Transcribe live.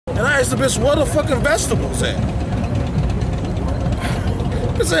asked the bitch, where the fucking vegetables at?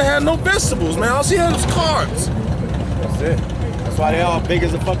 Bitch ain't had no vegetables, man. All she had was carbs. That's it. That's why they all big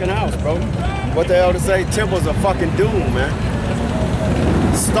as a fucking house, bro. What the hell to say? Temples are fucking doomed, man.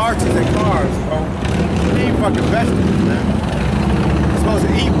 Starches and carbs, bro. You need fucking vegetables, man. You're supposed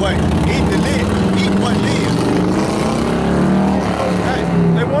to eat what? Eat to live. Eat what lives. Hey,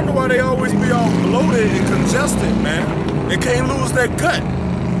 they wonder why they always be all bloated and congested, man. They can't lose their gut.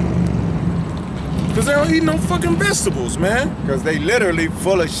 Cause they don't eat no fucking vegetables, man. Cause they literally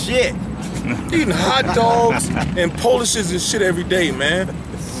full of shit. Eating hot dogs and Polishes and shit every day, man.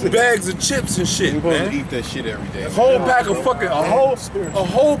 Bags of chips and shit, We're man. supposed to eat that shit every day. A whole pack of fucking a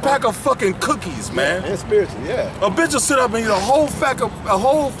whole pack of fucking cookies, man. And spiritual, yeah. A bitch will sit up and eat a whole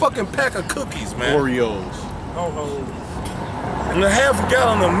fucking pack of cookies, man. Oreos. And a half a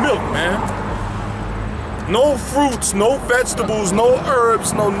gallon of milk, man. No fruits, no vegetables, no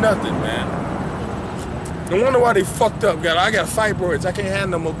herbs, no nothing, man. No wonder why they fucked up. I got fibroids. I can't have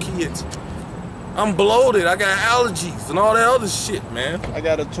no more kids. I'm bloated. I got allergies and all that other shit, man. I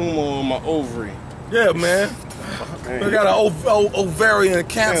got a tumor on my ovary. Yeah, man. I got an ovarian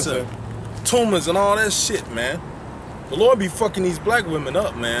cancer, tumors and all that shit, man. The Lord be fucking these black women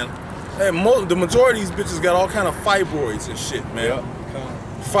up, man. Hey, the majority of these bitches got all kind of fibroids and shit, man. Yep.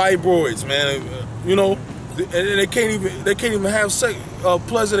 Fibroids, man. You know, they can't even have sex,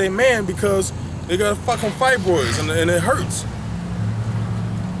 pleasure their man because they got fucking fibroids and it hurts.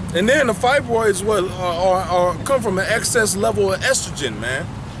 And then the fibroids come from an excess level of estrogen, man.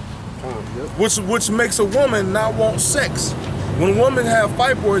 Which makes a woman not want sex. When women have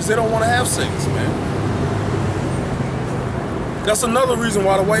fibroids, they don't want to have sex, man. That's another reason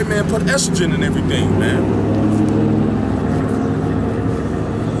why the white man put estrogen in everything, man.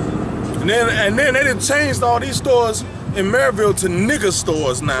 And then they done changed all these stores in Maryville to nigger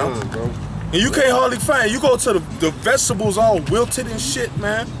stores now. And you can't hardly find, you go to the vegetables all wilted and shit,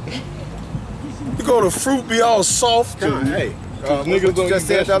 man. You go to fruit be all soft. Hey, niggas just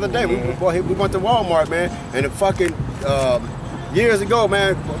said the other day, we went to Walmart, man, and the fucking, years ago,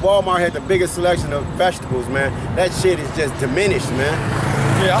 man, Walmart had the biggest selection of vegetables, man. That shit is just diminished, man.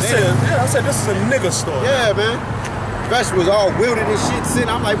 Yeah, I said this is a nigger store. Yeah, man. Vegetables all wilted and shit sitting.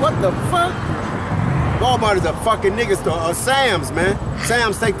 I'm like, what the fuck? Walmart is a fucking nigga store. Sam's, man.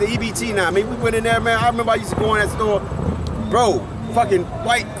 Sam's take the EBT now. I mean, we went in there, man. I remember I used to go in that store. Bro, fucking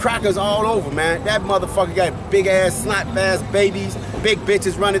white crackers all over, man. That motherfucker got big ass, snot ass babies, big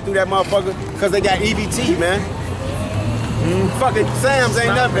bitches running through that motherfucker because they got EBT, man. Fucking Sam's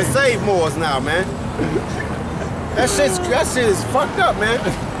ain't nothing but Save Mores now, man. That shit is fucked up, man.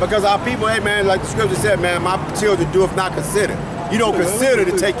 Because our people, hey, man, like the scripture said, man, my children doeth not consider. You don't consider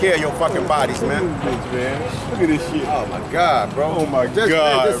to take care of your fucking bodies, man. Look at this shit. Oh my God, bro. Oh my God,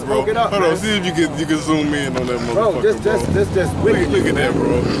 just bro. smoke it up, Hold man. on, see if you can zoom in on that motherfucker, bro. Just wicked. Look at that,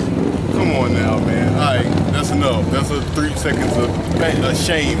 bro. Come on now, man. All right, that's enough. That's a 3 seconds of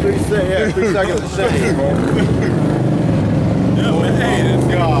shame. 3 seconds of shame, bro. Yeah, man, hey, this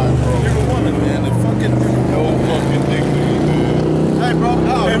God, bro. nigga woman, man. The fucking No fucking dignity, man. Hey, bro.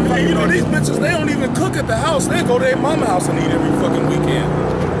 And you know, these bitches, they don't even cook at the house. They go to their mama house and eat every fucking weekend.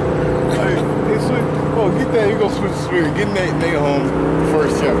 Hey, oh, get that. You go switch the spirit. Get Nate home.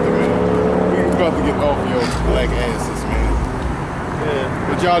 First chapter, man. We about to get off your black asses, man. Yeah.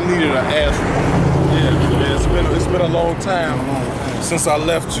 But y'all needed an ass. Yeah, it's been a long time since I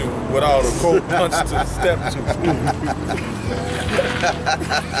left you without a cold punch to step to.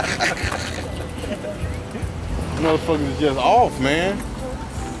 Motherfuckers is just off, man.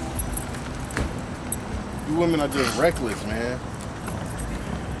 You women are just reckless, man.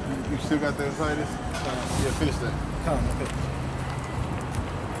 You still got that inside this? Yeah, finish that.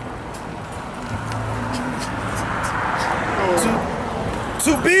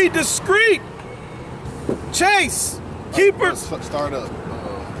 To be discreet, chase, keepers. Start up.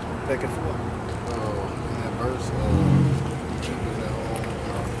 Back and forth. In that verse,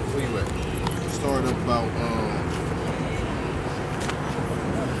 where you at? Start up about,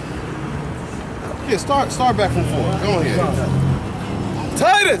 yeah, start back from 4. Go ahead.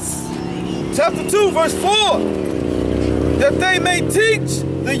 Titus, chapter 2, verse 4. That they may teach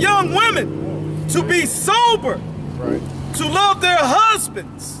the young women to be sober, Right. to love their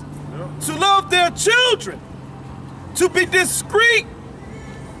husbands, to love their children, to be discreet,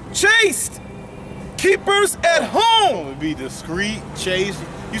 chaste, keepers at home. To be discreet, chaste.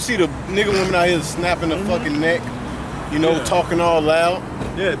 You see the nigga women out here snapping the fucking neck, you know, talking all loud.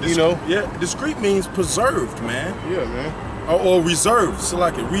 Yeah, you know. Yeah, discreet means preserved, man. Yeah, man. Or reserved, so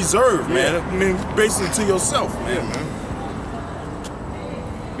like it reserved, man. I mean, basically to yourself, man. Yeah, man.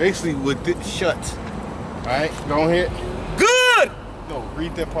 Basically with it shut. Alright, go ahead. Good! No,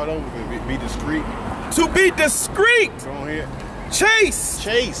 read that part over. Be discreet. To be discreet. Go ahead. Chase.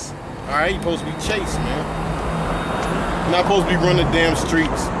 Chase. Alright, you supposed to be chased, man. You're not supposed to be running the damn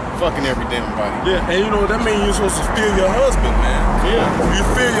streets, fucking every damn body. Yeah, and you know what that means? You're supposed to fear your husband, man. Yeah. You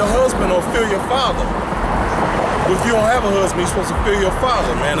fear your husband or fear your father. If you don't have a husband, you're supposed to fear your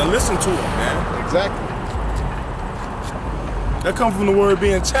father, man, and listen to him, man. Exactly. That comes from the word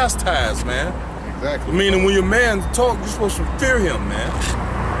being chastised, man. Exactly. Meaning when your man talk, you're supposed to fear him, man.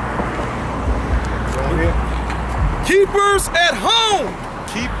 Go ahead. Keepers at home.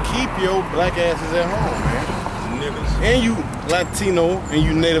 Keep your black asses at home, man. Niggas. And you Latino and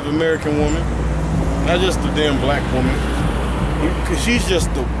you Native American woman, not just the damn black woman, because she's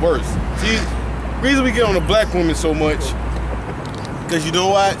just the worst. See, the reason we get on the black woman so much, because you know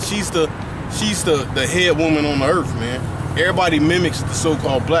what? She's the head woman on the earth, man. Everybody mimics the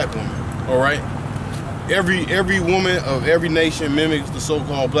so-called black woman. All right. Every woman of every nation mimics the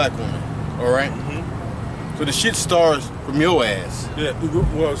so-called black woman. All right. So the shit starts from your ass. Yeah,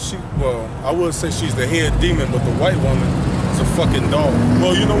 well, I would say she's the head demon, but the white woman is a fucking dog.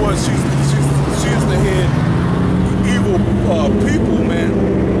 Well, you know what? She's the head evil people, man.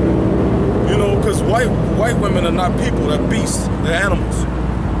 You know, because white women are not people, they're beasts, they're animals.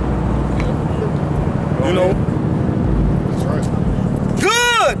 You know? That's right.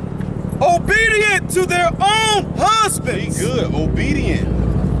 Good. Obedient to their own husbands. Be good, obedient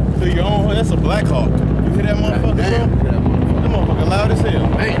to your own. That's a Black Hawk. You hear that motherfucker, bro? That motherfucker loud as hell.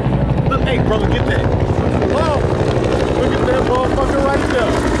 Man. Look, hey, brother, get that. Wow. Look at that motherfucker right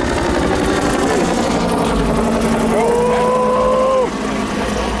there. Oh.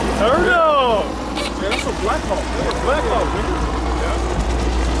 Turn up. Yeah, that's a Black Hawk. That's a Black Hawk, nigga.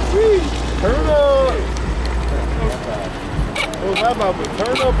 Yeah. Turn up. Oh, I'm about to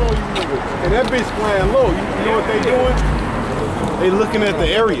turn up on you niggas. And that bitch flying low. You know what they doing? They looking at the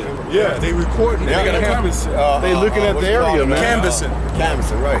area. Yeah, they recording. They got a canvas. They looking at the area, man. Canvassing.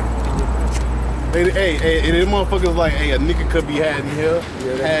 Canvassing, right. Hey, them motherfuckers like, hey, a nigga could be hiding here,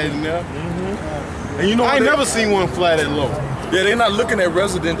 hiding there. And you know I ain't never seen one fly that low. Yeah, they're not looking at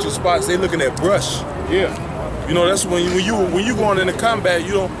residential spots. They looking at brush. Yeah. You know, that's when you going into combat.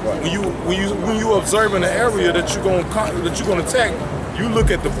 You don't when you observing the area that you're gonna attack. You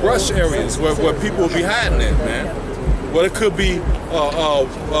look at the brush areas where people will be hiding at, man. Well, it could be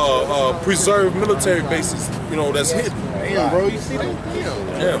preserved military bases. You know, that's hidden. Damn, bro, you see that?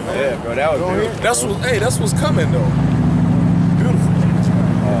 Yeah, man. Yeah, bro, that was beautiful. That's what's coming though. Beautiful.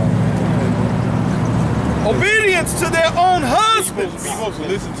 Obedience to their own husbands. You're supposed to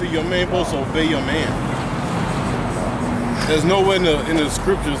listen to your man, you're supposed to obey your man. There's nowhere in the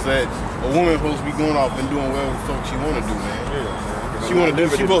scriptures that a woman supposed to be going off and doing whatever the fuck she want to do, man. Yeah. She want to do.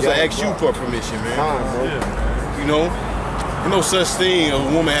 She supposed to ask you for permission, man. You know, there's no such thing as a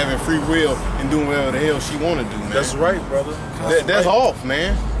woman having free will and doing whatever the hell she want to do, man. That's right, brother. That's off,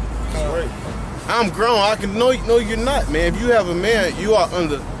 man. That's right. I'm grown. I can no, you're not, man. If you have a man, you are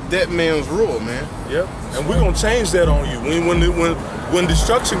under that man's rule, man. Yep. And we're gonna change that on you when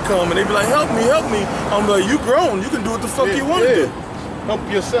destruction come and they be like, help me. I'm like, you grown. You can do what the fuck you want to do. Help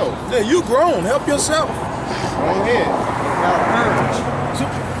yourself. Yeah, you grown. Help yourself. Go ahead.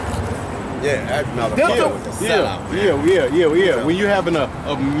 Yeah, that's another part with the sellout. Yeah. When you're having a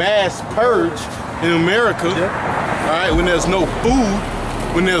mass purge in America, all right, when there's no food,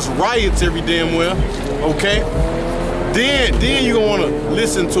 when there's riots every damn well, okay, then you're gonna wanna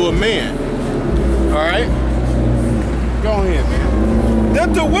listen to a man. All right? Go ahead, man.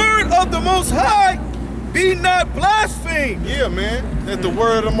 That the word of the Most High be not blasphemed. Yeah, man. That the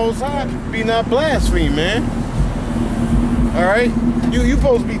word of the Most High be not blasphemed, man. All right? You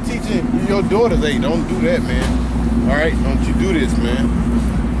supposed to be teaching your daughters, hey, don't do that, man. All right? Don't you do this, man.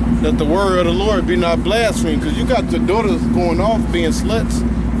 That the word of the Lord be not blasphemed, because you got your daughters going off being sluts,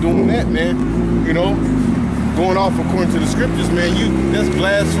 doing that, man. You know? Going off according to the scriptures, man. That's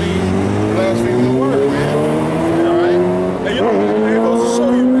blaspheming the word, man. All right? And you know, it goes to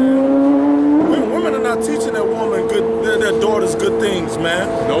show you, man. Women are not teaching their daughters good things, man.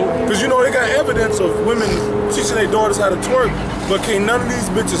 No. Because you know they got evidence of women teaching their daughters how to twerk, but can't none of these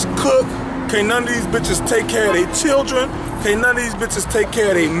bitches cook. Can't none of these bitches take care of their children. Can't none of these bitches take care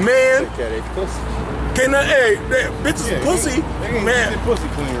of their man. Take care of their pussy. Can't none, bitches pussy, man. Pussy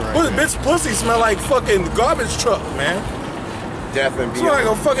clean right Bitch pussy smell like fucking garbage truck, man. Death and Smell like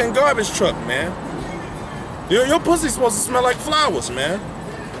a fucking garbage truck, man. Your pussy's supposed to smell like flowers, man.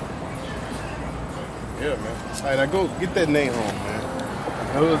 Yeah, man. All right, now go get that name home, man.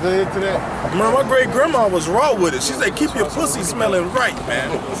 Was they into that? Man, my great grandma was raw with it. She said, keep your pussy smelling right,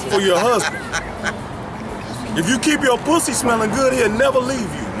 man, for your husband. If you keep your pussy smelling good, he'll never leave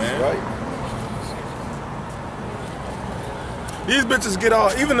you, man. Right. These bitches get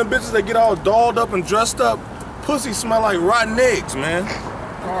all, even the bitches that get all dolled up and dressed up, pussy smell like rotten eggs, man.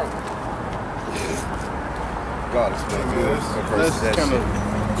 God, it's been good. Let's kind of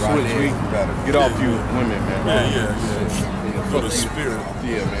switch. We get off you women, man. Yeah. For the spirit.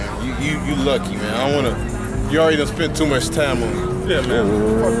 Yeah, man. You lucky, man. I don't wanna. You already done spent too much time on it. Yeah, man.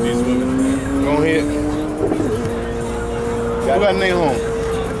 Fuck these women, man. Go ahead. Who got name home?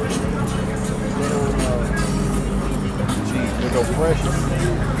 Jeez, go fresh.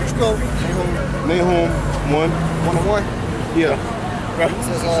 Let's go. Name home 1. 101. Yeah. This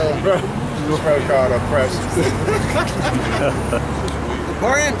is Your credit card are precious. the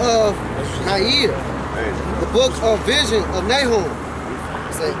burden of Nair, the book of vision of Nahum.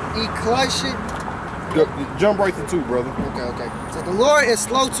 It's an Ecclesiastic. Jump right to 2, brother. Okay. So the Lord is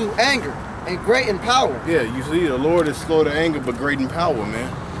slow to anger and great in power. Yeah, you see, the Lord is slow to anger but great in power,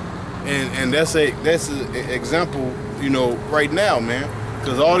 man. And that's an example, you know, right now, man.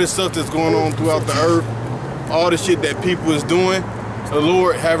 Because all this stuff that's going on throughout the earth, all the shit that people is doing, the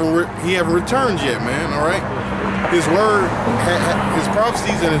Lord haven't returned yet, man. All right, His word, His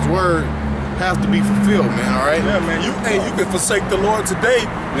prophecies and His word have to be fulfilled, man. All right. Yeah, man. You can forsake the Lord today,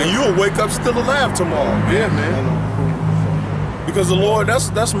 and you'll wake up still alive tomorrow. Yeah, man. Because the Lord,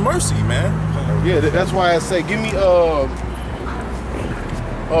 that's mercy, man. Yeah, that's why I say, give me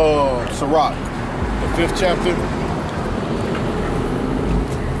Sirach, the 5th chapter.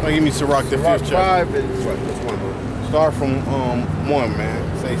 Give me Sirach, the 5th chapter. 5 and what? Which one? Start from 1,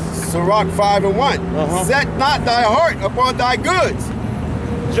 man. Say Sirach 5 and 1. Set not thy heart upon thy goods.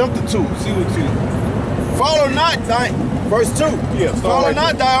 jump to 2. See what you. Follow not thy verse 2. Yeah. Follow Right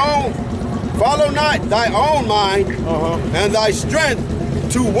not thy own mind and thy strength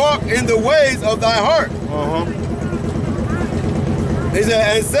to walk in the ways of thy heart. He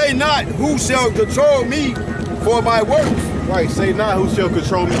said, and say not, who shall control me for my works? Right. Say not, who shall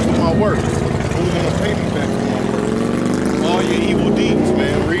control me for my works? Who's gonna pay me back for my works? All your evil deeds,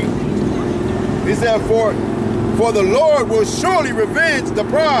 man. Read. He said, for the Lord will surely revenge the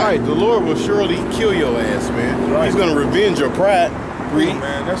pride. Right. The Lord will surely kill your ass, man. Right. He's gonna revenge your pride. Read. Oh,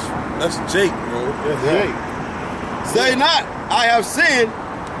 man, that's Jake, bro. That's Jake. Say not, I have sinned,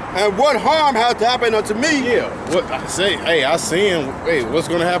 and what harm hath happened unto me? Yeah. What I say? Hey, I sin. Hey, what's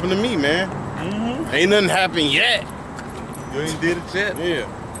gonna happen to me, man? Ain't nothing happened yet. You ain't did it yet. Yeah.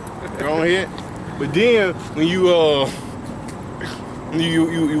 Go ahead. But then when you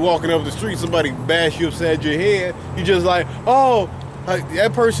walking up the street, somebody bash you upside your head, you just like, oh,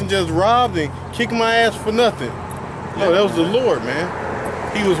 that person just robbed and kicked my ass for nothing. No, that was the Lord, man.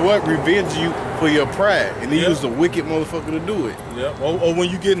 He was what? Revenging you for your pride. And he was a wicked motherfucker to do it. Yeah. Or when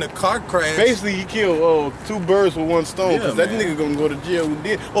you get in a car crash. Basically, he killed 2 birds with 1 stone, because that nigga gonna go to jail who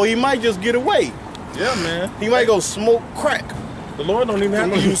did. Or he might just get away. Yeah, man. He might go smoke crack. The Lord don't even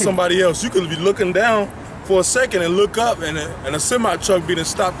have to use somebody else. You could be looking down for a second and look up, and a semi truck being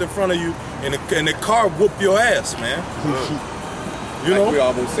stopped in front of you, and the car whoop your ass, man. You know, we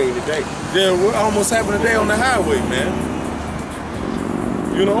almost seen today. Yeah, what almost happened today on the highway, man.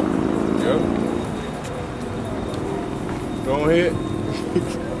 You know. Yep. Go ahead.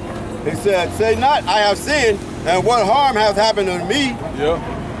 He said, say not, I have sinned, and what harm hath happened unto me? Yeah.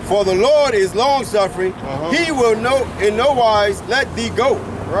 For the Lord is long-suffering. He will in no wise let thee go.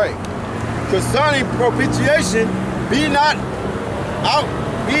 Right. Concerning propitiation, be not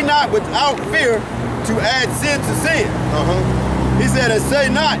without fear to add sin to sin. He said, and say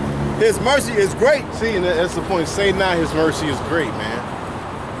not, his mercy is great. See, and that's the point. Say not, his mercy is great, man.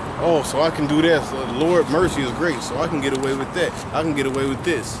 Oh, so I can do that. So the Lord's mercy is great, so I can get away with that. I can get away with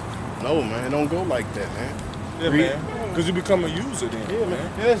this. No, man, don't go like that, man. Yeah, man. Because you become a user then. Yeah, man.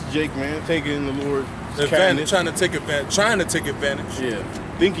 Yeah, that's Jake, man. Taking the Lord's advantage, trying to take advantage. Yeah.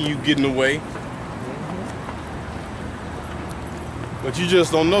 Thinking you getting away. But you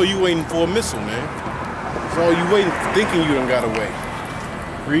just don't know. You waiting for a missile, man. So you waiting, thinking you done got away.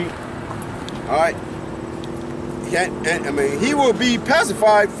 Read. All right. He will be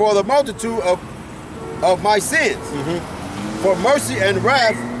pacified for the multitude of my sins. For mercy and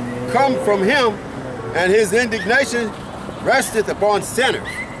wrath come from him, and his indignation resteth upon sinners.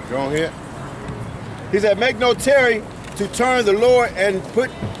 Go ahead. He said, make no tarry to turn the Lord, and put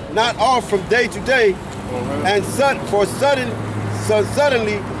not off from day to day. And suddenly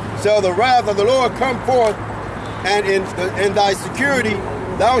shall the wrath of the Lord come forth, and in thy security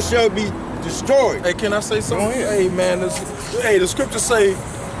thou shalt be destroyed. Hey, can I say something? Hey, man, hey, the scriptures say,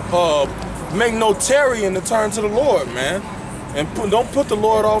 make no tarrying to turn to the Lord, man. And don't put the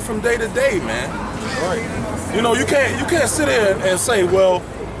Lord off from day to day, man. Right. You know, you can't sit there and say, well,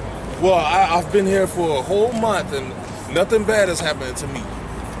 I've been here for a whole month and nothing bad is happening to me.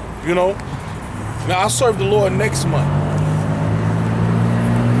 You know? Now I serve the Lord next month.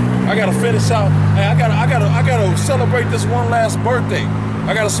 I gotta finish out. Hey, I gotta celebrate this one last birthday.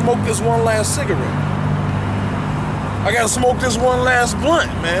 I gotta smoke this one last cigarette. I gotta smoke this one last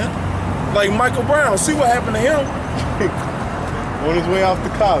blunt, man. Like Michael Brown. See what happened to him? On his way off to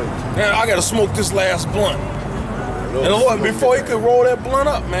college. Man, I gotta smoke this last blunt. And the Lord, before he could roll that blunt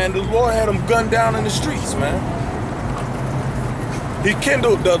up, man, the Lord had him gunned down in the streets, man. He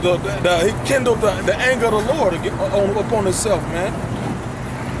kindled the anger of the Lord upon himself, man.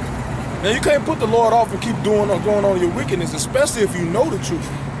 Now you can't put the Lord off and keep doing or going on your wickedness, especially if you know the truth.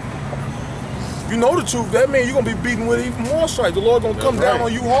 If you know the truth, that means you're gonna be beaten with even more stripes. The Lord gonna come down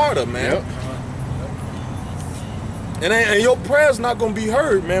on you harder, man. Yep. And your prayer's not gonna be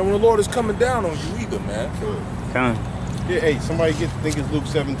heard, man, when the Lord is coming down on you either, man. Come. Yeah, hey, somebody think it's Luke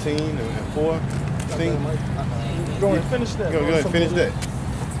 17 and 4. Go ahead and finish that. Go ahead and finish that.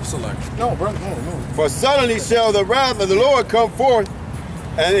 No, bro, no. For suddenly shall the wrath of the Lord come forth,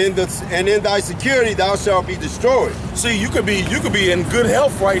 and in thy security thou shalt be destroyed. See, you could be in good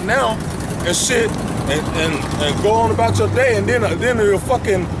health right now and shit and go on about your day, and then you'll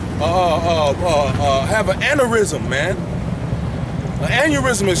fucking have an aneurysm, man. An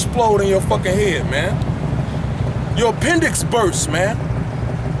aneurysm explode in your fucking head, man. Your appendix bursts, man.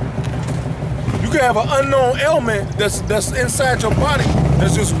 You could have an unknown ailment that's inside your body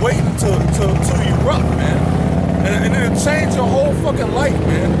that's just waiting to erupt, man. And it'll change your whole fucking life,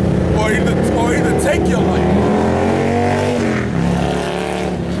 man. Or either take your life.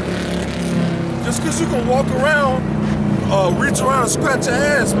 Just because you can walk around, reach around and scratch your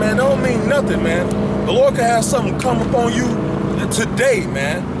ass, man, that don't mean nothing, man. The Lord can have something come upon you today,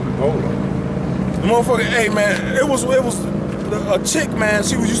 man. Hold on. The motherfucker, hey, man, it was a chick, man.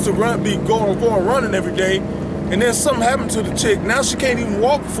 She was used to going running every day. And then something happened to the chick. Now she can't even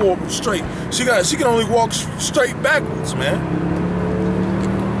walk forward straight. She can only walk straight backwards, man.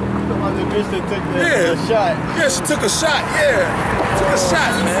 The bitch that took that shot. Yeah, she took a shot. Yeah, took a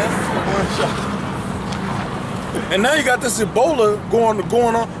shot, man. One shot. And now you got this Ebola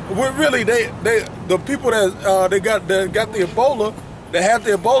going on. Really, the people that got the Ebola, that have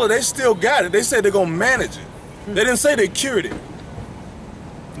the Ebola, they still got it. They said they're gonna manage it. They didn't say they cured it.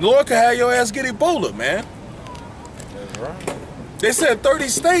 The Lord can have your ass get Ebola, man. Right. They said 30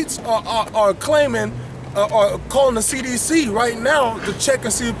 states are claiming, are calling the CDC right now to check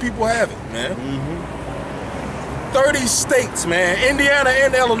and see if people have it, man. 30 states, man. Indiana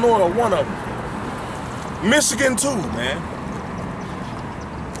and Illinois are one of them. Michigan too, man.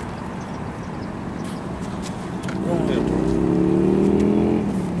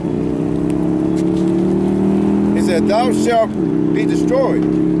 He said, thou shalt be destroyed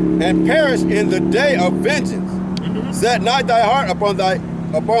and perish in the day of vengeance. Set not thy heart upon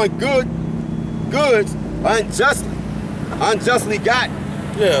goods unjustly got.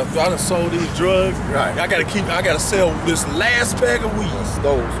 Yeah, I done sold these drugs. Right. I gotta sell this last bag of weed.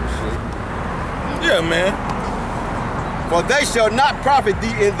 Stole some shit. Yeah, man. For they shall not profit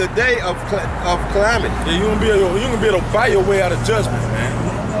thee in the day of calamity. Yeah, you gonna be able to buy your way out of judgment, man.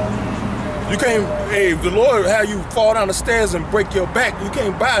 You can't, hey, if the Lord have you fall down the stairs and break your back, you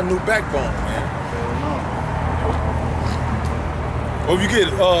can't buy a new backbone, man. Or if you get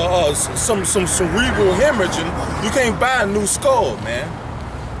some cerebral hemorrhaging, you can't buy a new skull, man.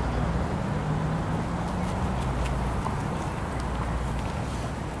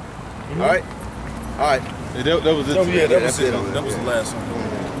 All right. Yeah, that was it. Oh, yeah, that was it. That was the last one.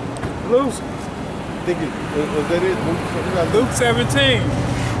 Luke, I think was that it? Luke 17,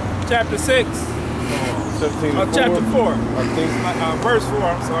 chapter 6. 17 to 4. Chapter 4. I think. Verse 4,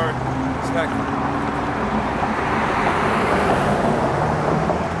 I'm sorry. Exactly.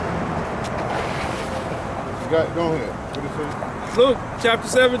 Go ahead. What is it? Luke chapter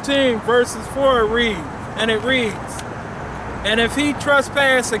 17, verses 4 it reads, and if he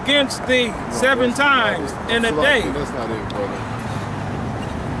trespass against thee 7 times in a day. That's not it, brother.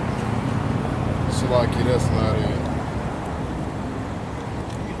 Shalaki, that's not it.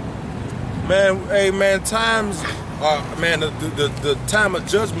 Man, hey, man, times, man, the time of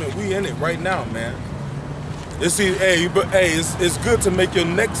judgment, we in it right now, man. It's good to make your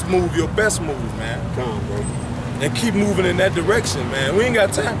next move your best move, man. Come on, bro. And keep moving in that direction, man. We ain't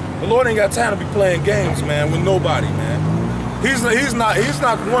got time. The Lord ain't got time to be playing games, man, with nobody, man. He's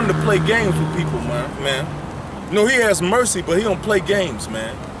not one to play games with people, man. You know, he has mercy, but he don't play games,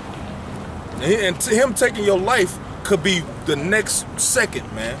 man. And him taking your life could be the next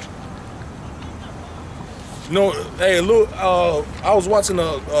second, man. You know, hey, look, I was watching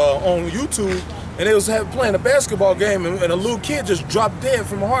on YouTube, and they was playing a basketball game, and a little kid just dropped dead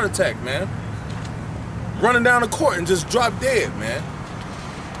from a heart attack, man. Running down the court and just dropped dead, man.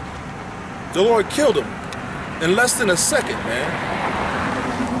 The Lord killed him in less than a second, man.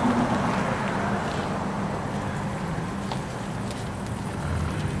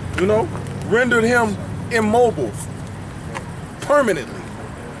 You know, rendered him immobile permanently.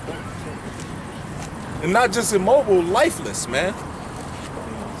 And not just immobile, lifeless, man.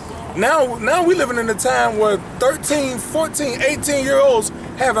 Now we living in a time where 13, 14, 18-year-olds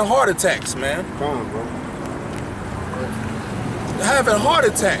having heart attacks, man. Come on, bro. Having heart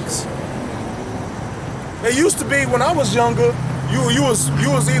attacks. It used to be when I was younger, you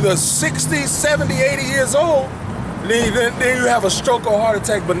was either 60, 70, 80 years old, then you have a stroke or heart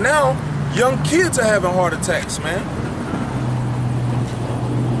attack. But now, young kids are having heart attacks, man.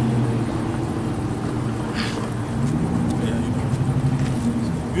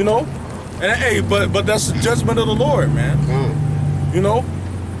 You know? And hey, but that's the judgment of the Lord, man. You know?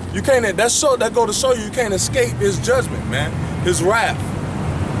 You can't, that go to show you can't escape his judgment, man. His wrath.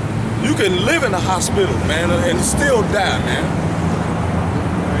 You can live in a hospital, man, and still die, man.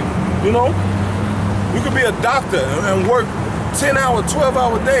 You know? You could be a doctor and work 10-hour,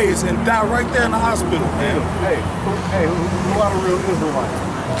 12-hour days and die right there in the hospital, man. Hey, who are the real Israelites?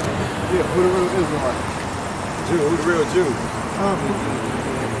 Yeah, who the real Israelites? Jew, who the real Jew?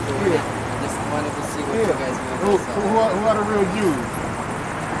 Just wanted to see what you guys Who are the real Jews?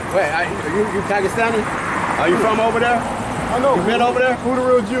 Wait, you Pakistani? Are you from over there? I know. You been over there? Who the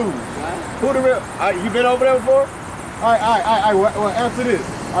real Jews? Who the real? You been over there before? Well, answer this.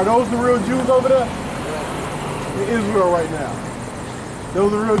 Are those the real Jews over there? In Israel right now.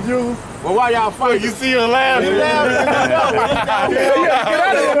 Those are real Jews? Well, why y'all fighting? You see her laughing. You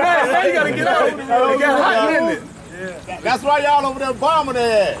gotta get out of it. You got hot in it. That's why y'all over there bombing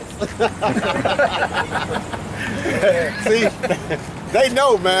their ass. See, they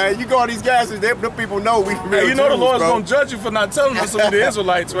know, man. You go on these gas stations, them people know we real Hey, you know Jews, the Lord's bro. gonna judge you for not telling us who the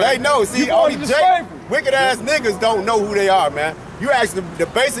Israelites, right? They know. See, only wicked ass niggas don't know who they are, man. You ask the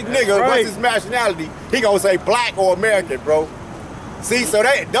basic nigga what's his nationality, he gonna say black or American, bro. See, so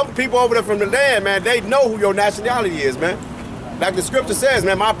them people over there from the land, man, they know who your nationality is, man. Like the scripture says,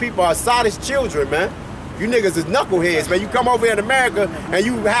 man, my people are Sodom's children, man. You niggas is knuckleheads, man. You come over here in America and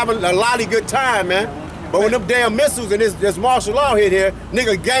you having a lot of good time, man. But when them damn missiles and this martial law hit here,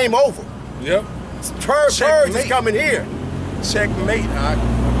 nigga, game over. Yep. Birds is coming here. Checkmate,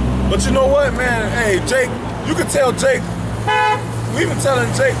 But you know what, man? Hey, Jake, you can tell Jake, we've been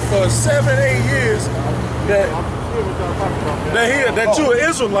telling Jake for 7, 8 years that you're an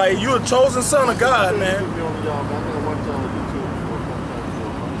Israelite, you're a chosen son of God, man.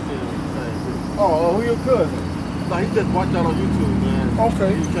 Oh, who your cousin? No, he just watched out on YouTube, man.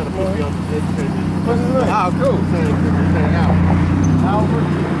 Okay. He's trying to put me on the education. What's his name? Ah, cool. Albert?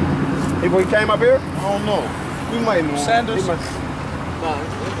 He came up here? I don't know. We might know. Sanders? No, it's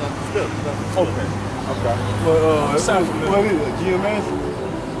still. Okay. Okay. What is it? GMS?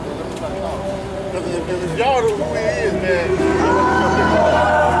 If y'all know who he is, man.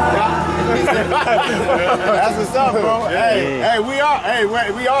 That's what's up, bro. Hey, we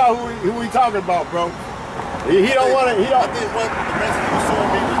are who we talking about, bro. He don't want to. He don't. I think what the message you showed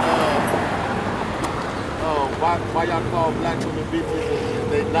me was why y'all call black women bitches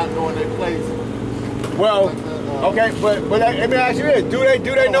and they not knowing their place. Well, okay, but let me ask you this: do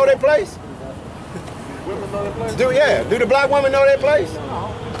they know their place? Women know their place. Do the black women know their place?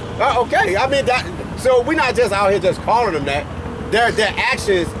 Okay, I mean that. So we're not just out here just calling them that. Their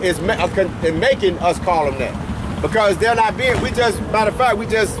actions is making us call them that, because they're not being. Matter of fact, we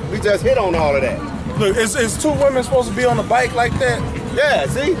just hit on all of that. Look, is 2 women supposed to be on the bike like that? Yeah,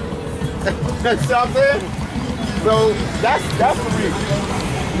 see? That's what I'm saying? So that's the reason.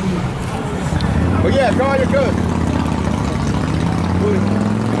 But yeah, call your cousin.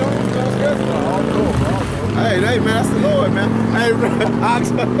 Hey, man, that's the Lord, man. Hey,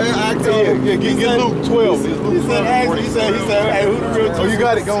 I told him. Yeah, get Luke 12. He said, hey, who the real? Oh, you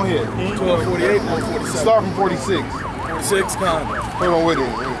got it. Go ahead. 12:48 or 47? Start from 46. 46 kind. Hold on, wait a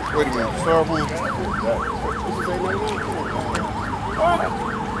minute. Start from.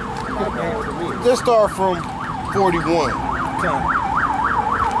 Just start from 41.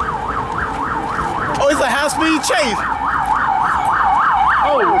 Oh, it's a high-speed chase.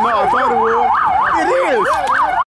 Oh, no, I thought it was. It is.